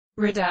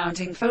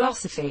Redounding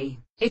philosophy.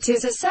 It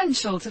is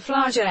essential to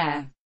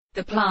flagere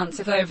the plants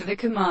of over the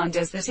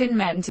commanders that in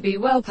men to be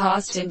well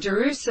passed in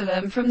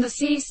Jerusalem from the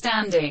sea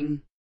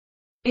standing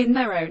in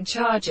their own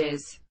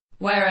charges.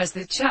 Whereas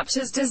the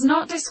chapters does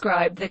not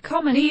describe the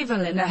common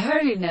evil in the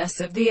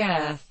holiness of the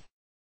earth.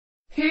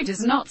 Who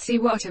does not see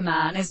what a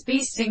man is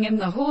beasting in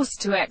the horse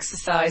to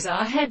exercise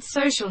our head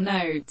social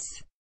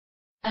notes,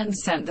 and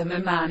sent them a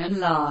man and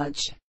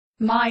large.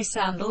 My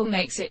sandal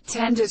makes it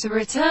tender to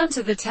return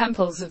to the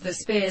temples of the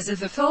spears of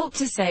the fault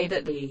to say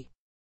that the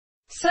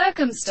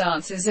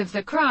circumstances of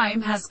the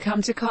crime has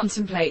come to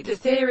contemplate the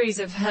theories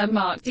of her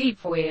marked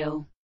deep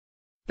wheel.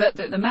 But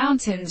that the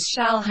mountains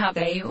shall have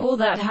they all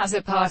that has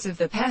a part of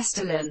the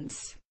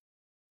pestilence.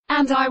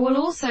 And I will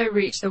also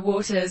reach the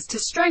waters to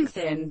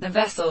strengthen the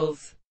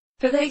vessels.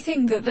 For they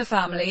think that the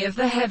family of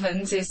the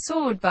heavens is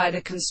soared by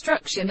the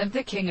construction of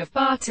the king of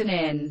Barton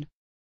in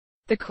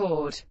the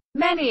cord.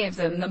 Many of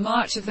them the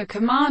march of the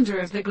commander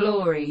of the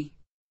glory.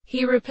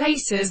 He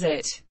replaces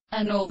it,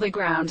 and all the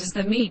ground as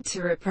the meat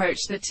to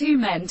reproach the two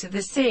men to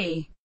the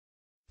sea.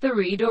 The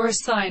reed or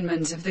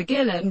assignment of the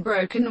Gillen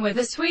broken with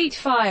a sweet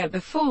fire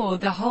before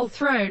the whole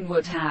throne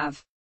would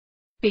have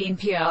been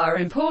pure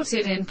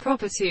imported in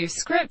proper to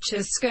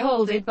scriptures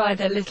scolded by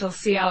the little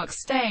Siark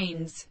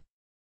stains.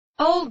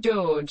 Old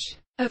George,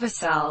 of a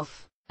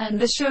self, and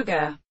the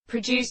sugar,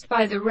 produced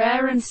by the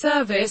rare and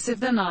service of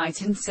the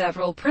night and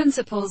several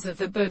principles of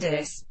the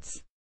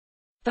Buddhists.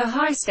 The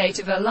high state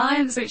of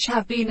alliance which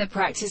have been the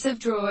practice of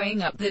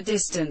drawing up the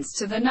distance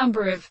to the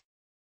number of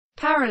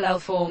parallel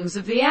forms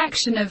of the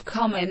action of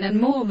common and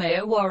more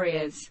mere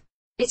warriors.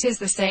 It is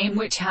the same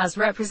which has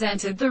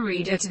represented the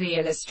reader to the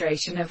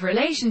illustration of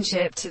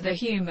relationship to the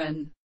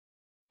human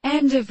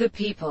end of the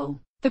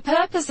people, the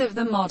purpose of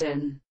the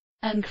modern,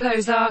 and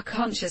close our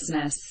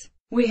consciousness.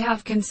 We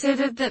have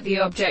considered that the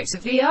object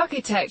of the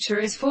architecture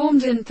is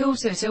formed in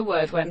thought at a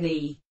word when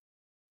the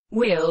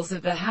wheels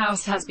of the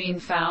house has been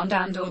found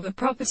and or the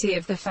property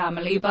of the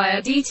family by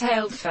a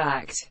detailed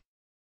fact.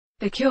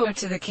 The cure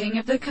to the king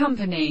of the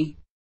company.